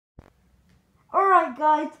Alright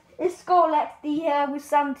guys, it's ScottLexD here with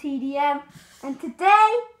Sam TDM, and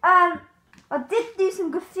today I did do some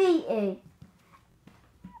graffiti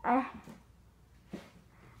and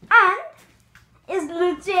it's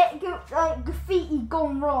legit like graffiti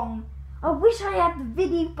gone wrong. I wish I had the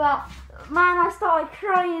video, but man, I started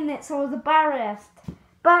crying it, so I was embarrassed.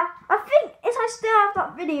 But I think if I still have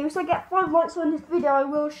that video, so I get 5 likes on this video, I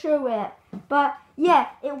will show it. But yeah,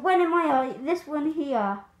 it went in my eye, this one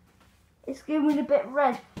here. It's going a bit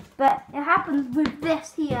red, but it happens with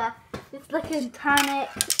this here. It's like a tannic.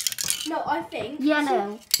 No, I think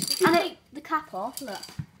yellow. And take the cap off. Look,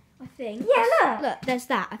 I think. Yeah, look. Look, there's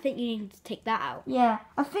that. I think you need to take that out. Yeah,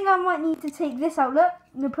 I think I might need to take this out. Look,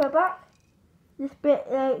 I'm gonna put it back. This bit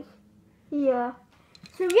here.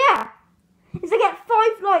 So yeah, if I get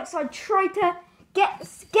 5 likes, I try to get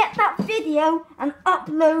that video and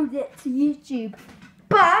upload it to YouTube.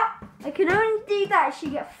 But I can only do that if you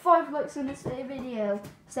get 5 likes on this video.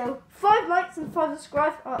 So 5 likes and 5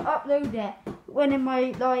 subscribes, I'll upload it. It went in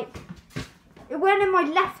my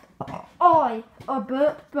left eye. I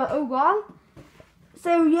burped, but oh well.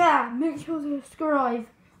 So yeah, make sure to subscribe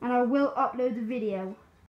and I will upload the video.